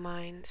of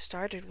mine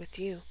started with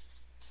you.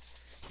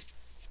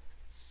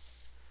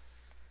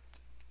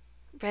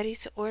 Ready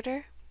to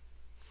order?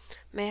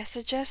 May I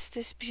suggest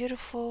this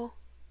beautiful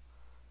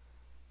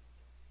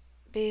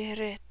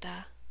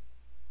Beretta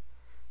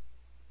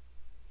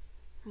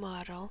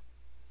model,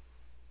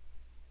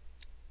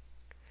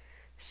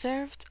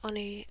 served on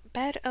a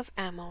bed of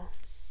ammo.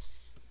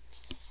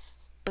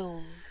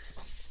 Boom.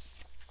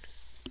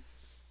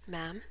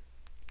 Ma'am?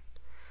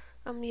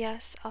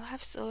 Yes, I'll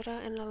have soda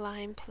and a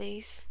lime,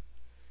 please.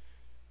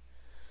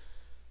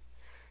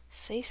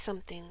 Say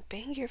something.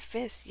 Bang your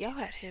fist. Yell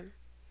at him.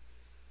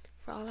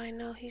 For all I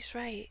know, he's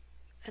right,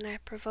 and I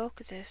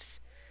provoke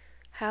this.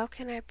 How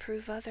can I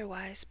prove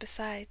otherwise?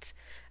 Besides,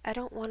 I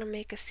don't want to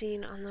make a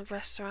scene on the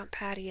restaurant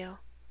patio.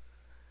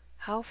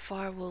 How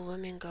far will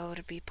women go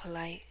to be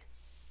polite?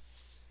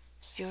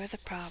 You're the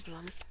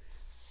problem.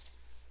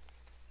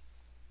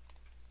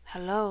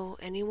 Hello,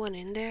 anyone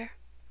in there?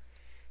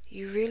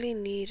 You really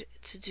need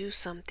to do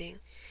something.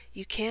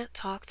 You can't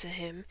talk to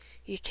him.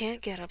 You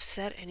can't get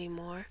upset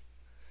anymore.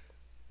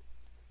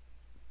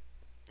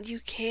 You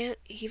can't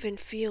even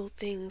feel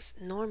things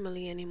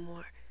normally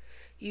anymore.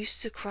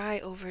 Used to cry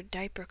over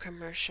diaper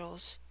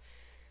commercials.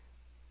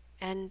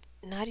 And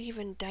not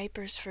even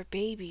diapers for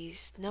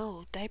babies.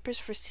 No, diapers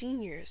for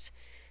seniors.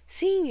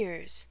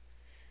 Seniors!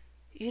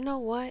 You know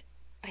what?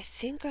 I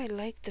think I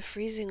like the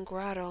freezing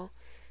grotto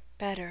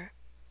better.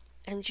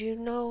 And you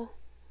know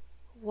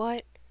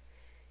what?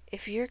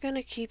 If you're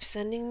gonna keep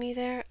sending me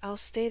there, I'll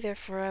stay there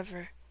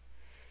forever.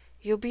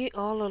 You'll be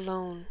all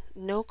alone,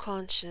 no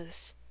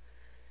conscience.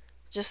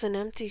 Just an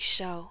empty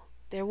shell.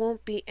 There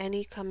won't be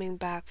any coming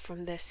back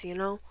from this, you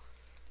know?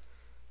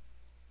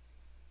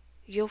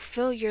 You'll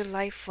fill your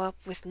life up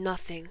with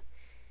nothing.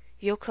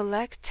 You'll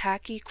collect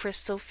tacky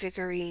crystal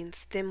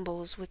figurines,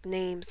 thimbles with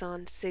names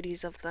on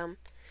cities of them.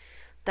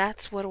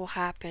 That's what'll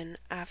happen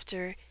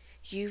after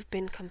you've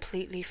been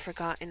completely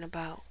forgotten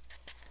about.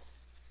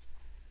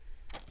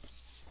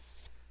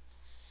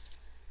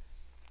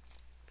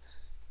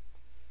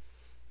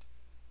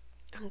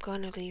 I'm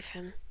gonna leave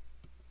him.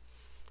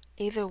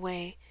 Either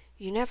way,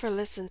 you never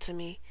listen to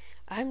me.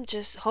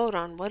 Hold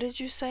on, what did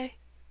you say?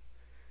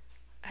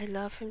 I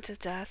love him to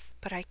death,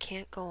 but I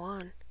can't go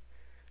on.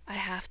 I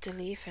have to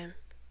leave him.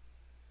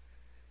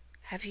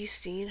 Have you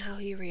seen how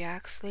he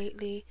reacts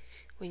lately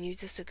when you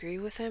disagree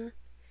with him?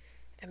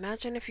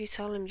 Imagine if you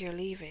tell him you're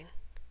leaving.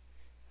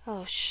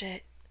 Oh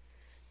shit.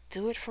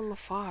 Do it from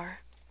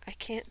afar. I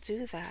can't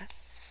do that.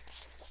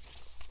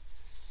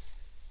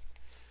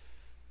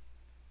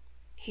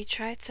 He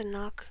tried to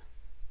knock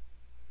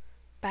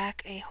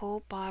back a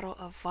whole bottle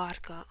of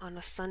vodka on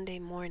a Sunday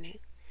morning.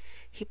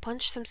 He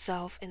punched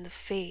himself in the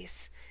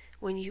face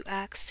when you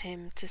asked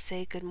him to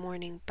say good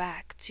morning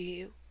back to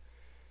you.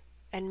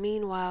 And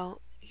meanwhile,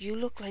 you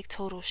look like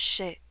total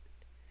shit.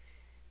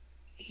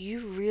 You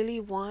really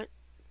want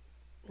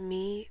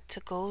me to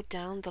go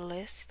down the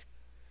list?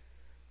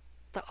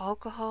 The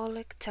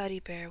alcoholic teddy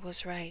bear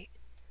was right.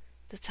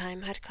 The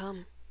time had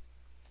come.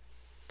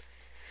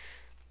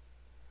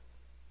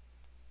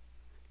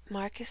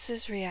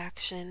 Marcus's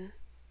reaction,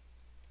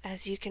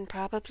 as you can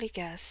probably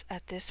guess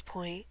at this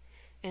point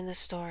in the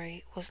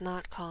story, was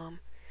not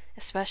calm,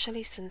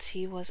 especially since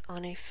he was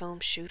on a film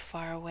shoot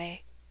far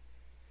away.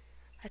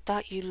 I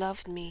thought you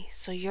loved me,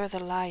 so you're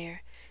the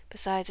liar.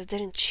 Besides, I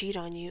didn't cheat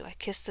on you. I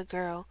kissed a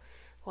girl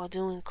while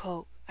doing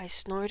coke. I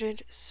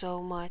snorted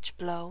so much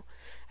blow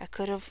I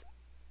could have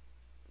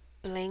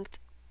blinked.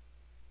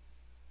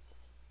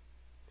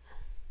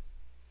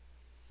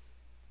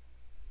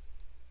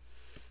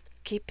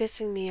 Keep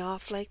pissing me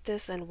off like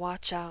this and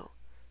watch out.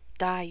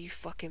 Die, you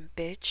fucking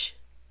bitch.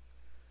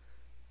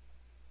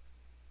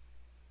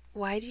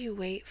 Why do you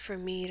wait for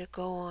me to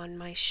go on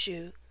my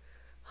shoot?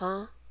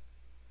 Huh?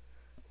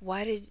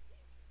 Why did you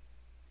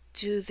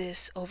do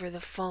this over the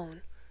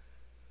phone?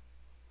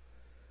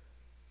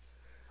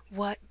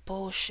 What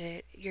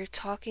bullshit. You're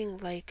talking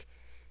like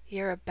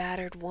you're a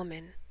battered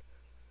woman.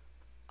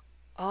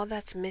 All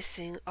that's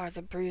missing are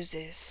the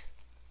bruises.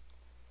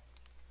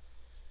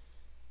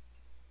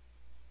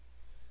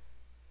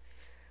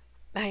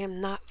 I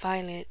am not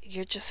violent.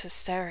 You're just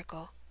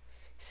hysterical.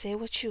 Say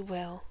what you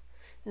will.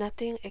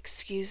 Nothing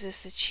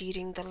excuses the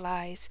cheating, the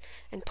lies,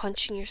 and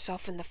punching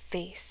yourself in the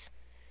face.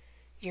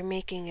 You're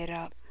making it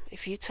up.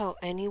 If you tell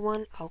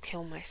anyone, I'll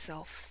kill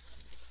myself.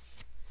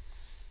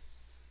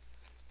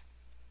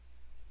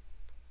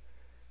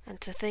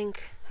 And to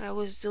think I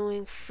was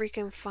doing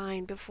freaking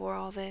fine before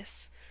all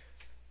this.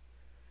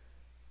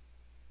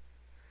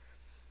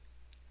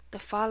 The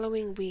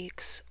following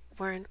weeks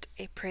weren't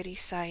a pretty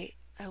sight.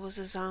 I was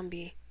a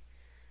zombie.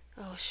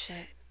 Oh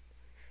shit.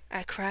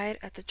 I cried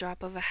at the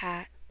drop of a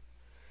hat.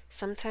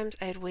 Sometimes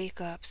I'd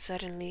wake up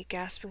suddenly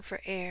gasping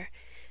for air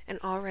and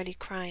already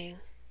crying.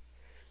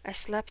 I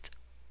slept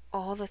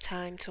all the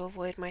time to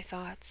avoid my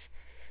thoughts.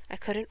 I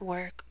couldn't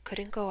work,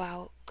 couldn't go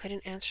out,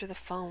 couldn't answer the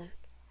phone.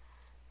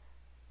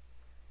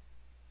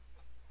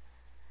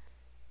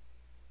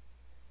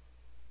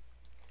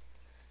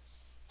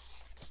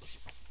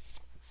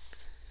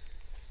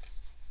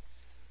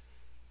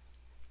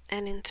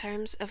 And in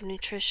terms of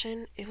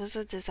nutrition, it was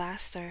a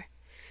disaster.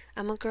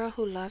 I'm a girl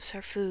who loves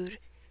her food,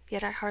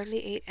 yet I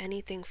hardly ate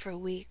anything for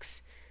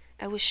weeks.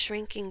 I was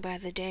shrinking by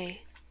the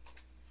day.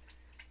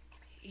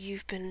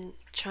 You've been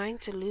trying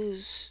to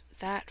lose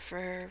that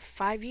for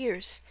 5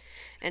 years,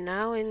 and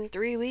now in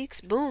 3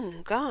 weeks,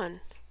 boom, gone.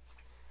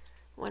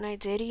 When I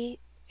did eat,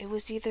 it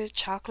was either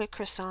chocolate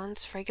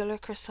croissants, regular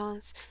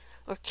croissants,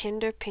 or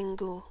Kinder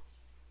Pingu.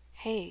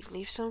 Hey,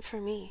 leave some for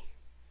me.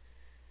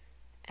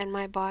 And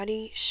my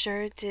body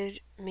sure did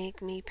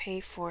make me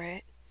pay for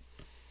it.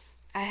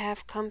 I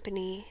have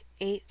company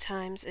 8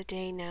 times a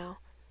day now.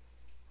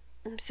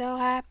 I'm so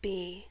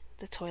happy,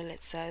 the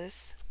toilet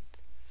says.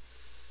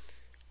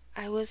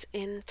 I was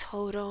in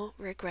total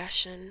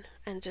regression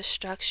and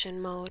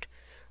destruction mode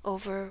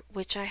over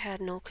which I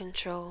had no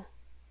control.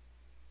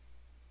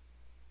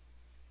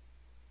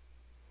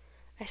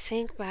 I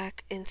sank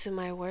back into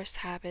my worst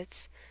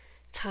habits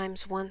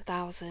times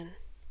 1,000.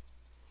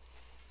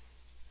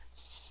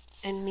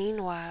 And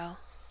meanwhile,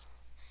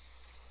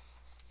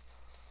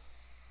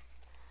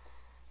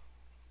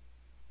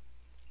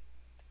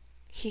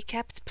 he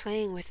kept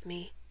playing with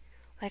me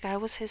like I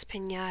was his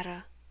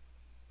piñata.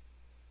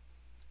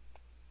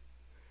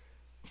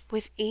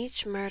 With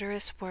each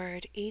murderous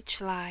word,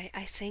 each lie,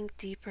 I sank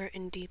deeper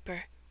and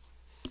deeper.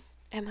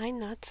 Am I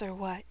nuts or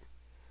what?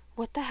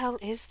 What the hell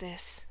is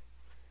this?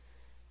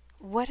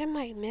 What am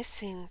I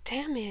missing?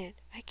 Damn it,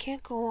 I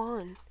can't go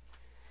on.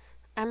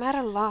 I'm at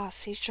a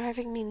loss. He's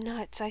driving me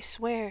nuts. I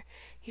swear,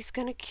 he's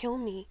gonna kill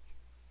me.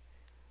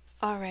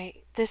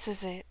 Alright, this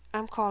is it.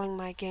 I'm calling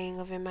my gang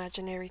of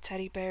imaginary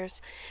teddy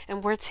bears,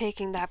 and we're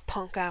taking that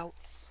punk out.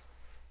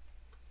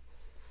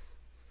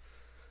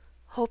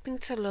 Hoping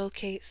to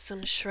locate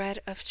some shred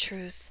of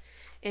truth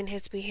in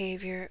his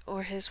behavior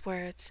or his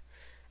words.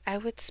 I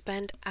would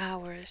spend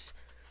hours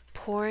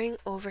poring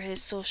over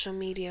his social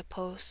media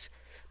posts.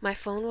 My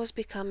phone was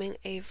becoming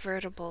a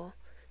veritable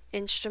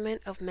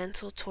instrument of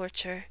mental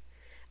torture.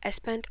 I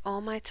spent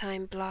all my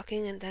time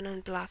blocking and then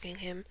unblocking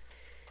him.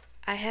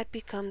 I had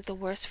become the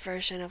worst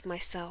version of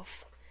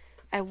myself.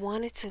 I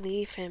wanted to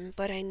leave him,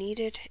 but I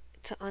needed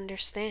to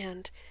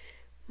understand.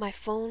 My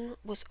phone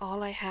was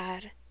all I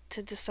had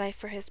to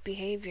decipher his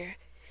behavior.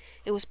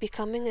 It was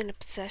becoming an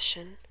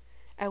obsession.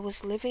 I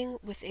was living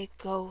with a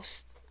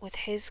ghost, with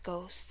his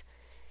ghost.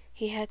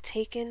 He had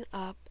taken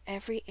up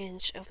every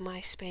inch of my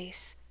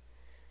space.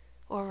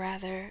 Or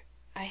rather,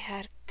 I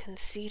had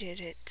conceded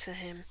it to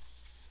him.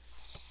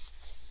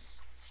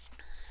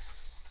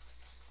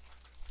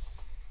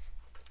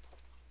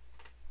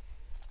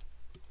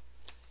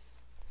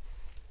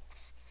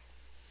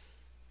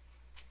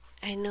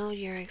 I know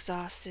you're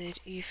exhausted.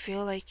 You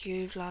feel like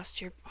you've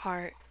lost your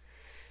heart,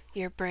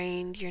 your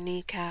brain, your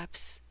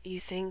kneecaps. You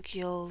think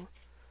you'll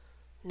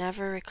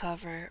never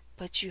recover,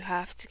 but you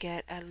have to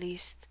get at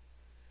least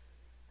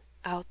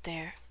out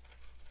there.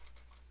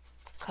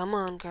 Come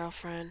on,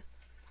 girlfriend.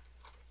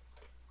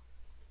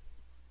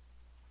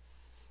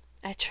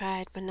 I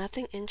tried, but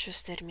nothing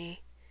interested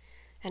me.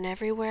 And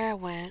everywhere I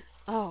went,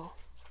 oh,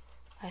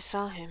 I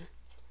saw him.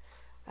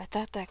 I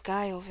thought that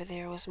guy over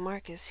there was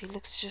Marcus. He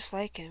looks just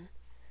like him.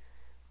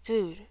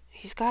 Dude,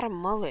 he's got a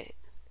mullet.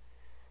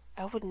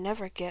 I would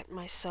never get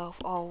myself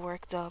all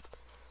worked up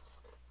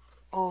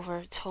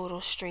over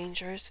total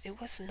strangers. It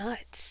was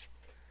nuts.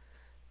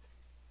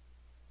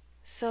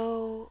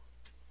 So,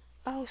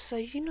 so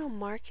you know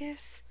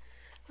Marcus?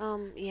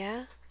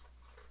 Yeah.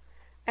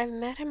 I've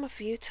met him a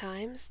few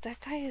times.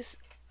 That guy is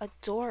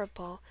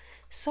adorable.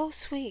 So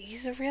sweet.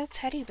 He's a real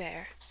teddy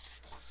bear.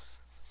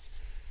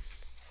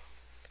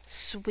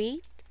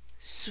 Sweet?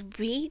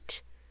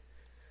 Sweet?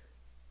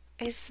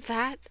 Is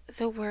that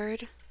the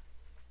word?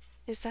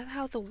 Is that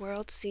how the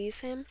world sees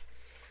him?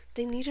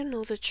 They need to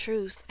know the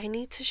truth. I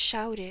need to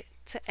shout it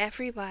to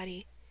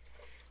everybody.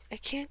 I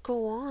can't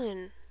go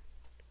on.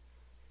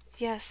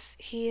 Yes,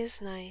 he is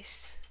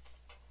nice.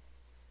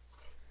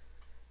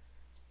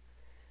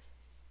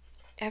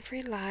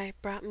 Every lie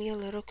brought me a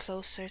little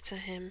closer to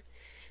him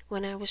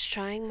when I was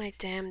trying my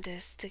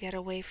damnedest to get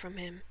away from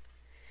him.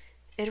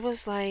 It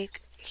was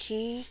like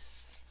he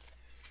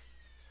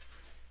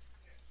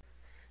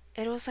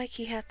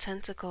had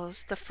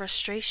tentacles, the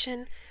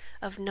frustration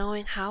of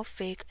knowing how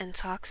fake and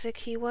toxic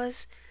he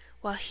was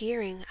while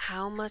hearing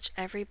how much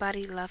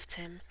everybody loved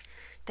him,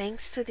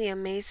 thanks to the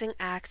amazing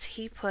act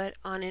he put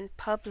on in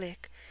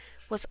public,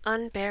 was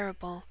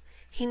unbearable.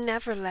 He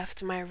never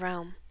left my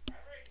realm.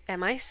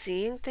 Am I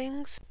seeing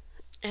things?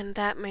 And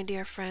that, my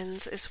dear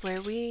friends, is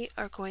where we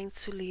are going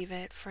to leave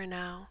it for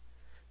now.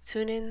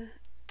 Tune in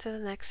to the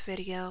next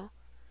video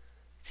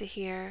to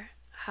hear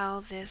how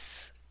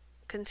this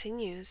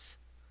continues.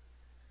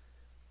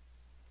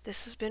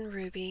 This has been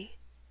Ruby,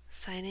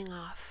 signing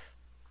off,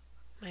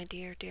 my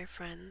dear, dear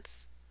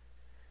friends.